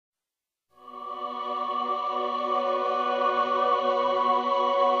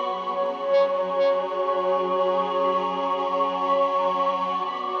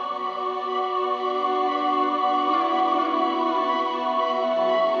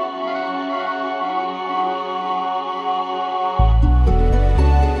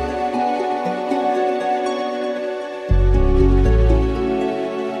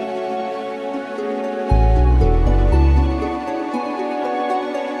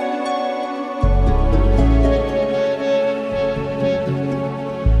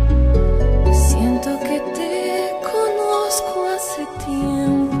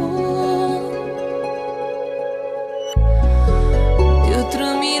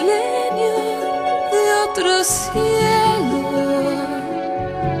cielo.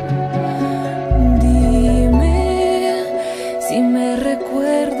 Dime si me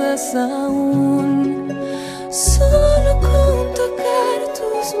recuerdas aún. Solo con tocar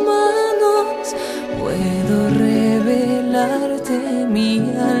tus manos puedo revelarte mi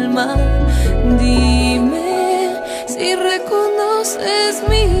alma. Dime si reconoces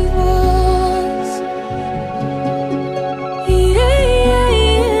mi voz.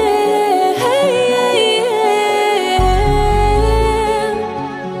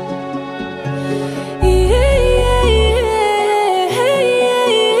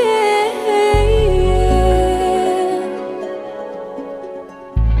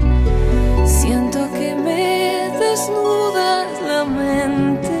 Siento que me desnudas la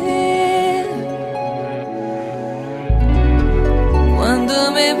mente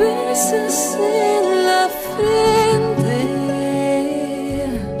cuando me besas en la frente.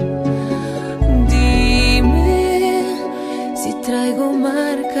 Dime si traigo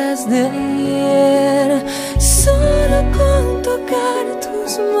marcas de ayer. Solo con tocar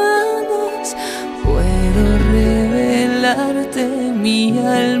tus manos puedo revelarte mi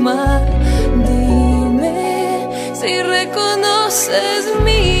alma. Dime si reconoces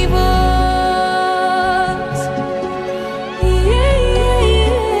mi voz.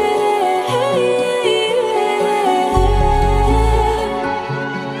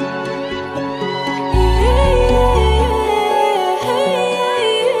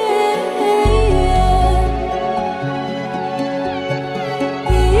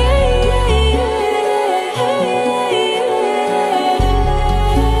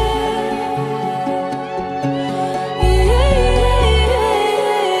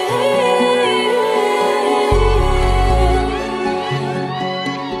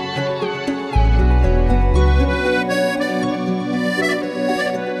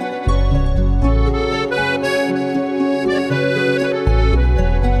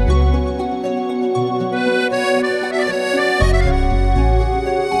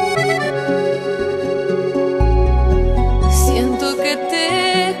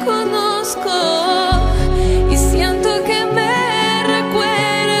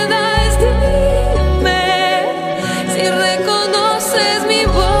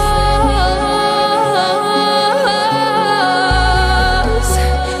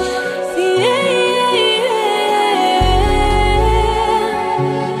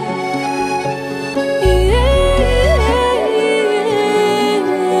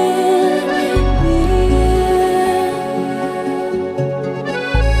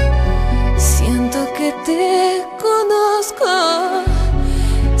 Te conozco,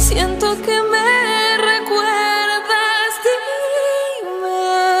 siento que me recuerdas. Dime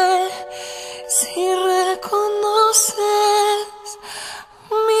si reconoces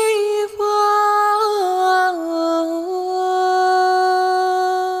mi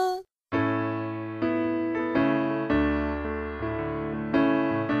voz.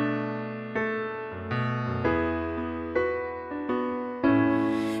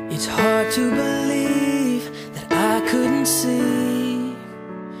 It's hard to believe that I couldn't see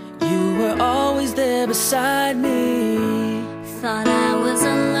you were always there beside me. Thought I was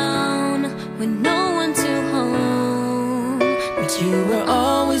alone with no one to hold, but you were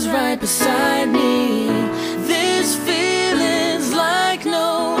always right beside me. This feeling's like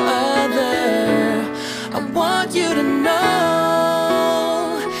no other. I want you to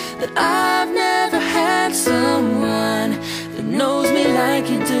know that I've never had someone that knows me like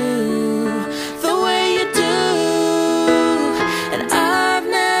you do, the way you do. And I've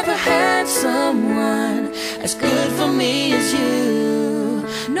never had someone as good for me as you.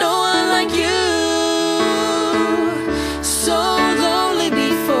 No one like you. So lonely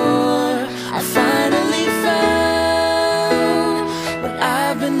before I finally found what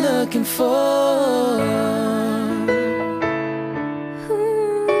I've been looking for.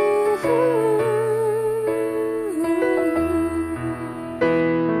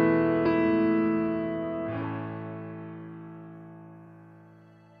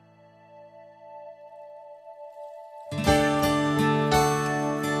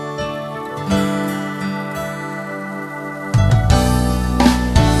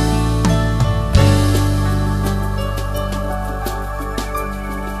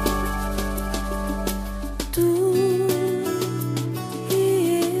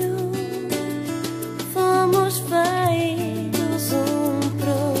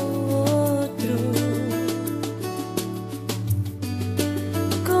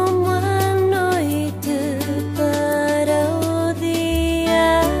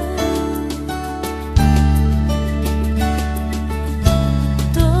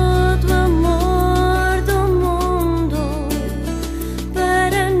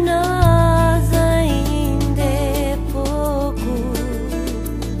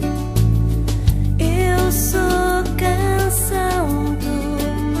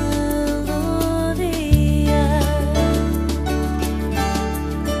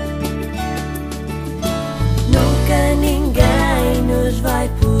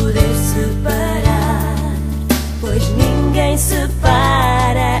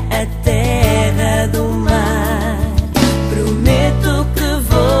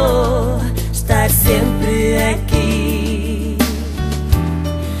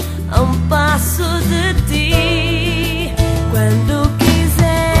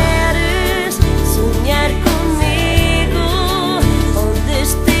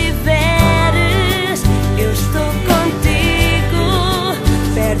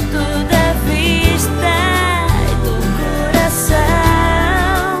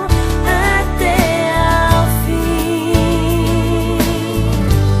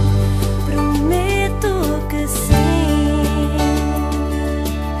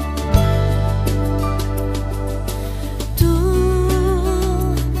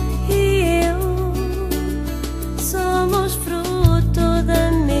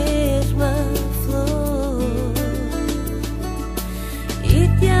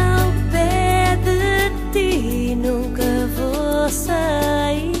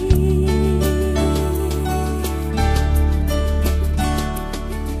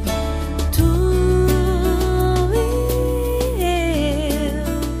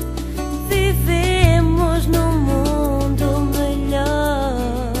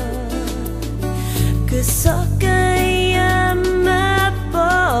 Só quem ama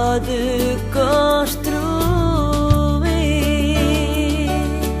pode construir,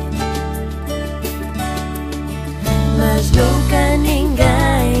 mas nunca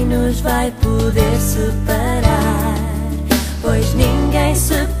ninguém nos vai poder separar, pois ninguém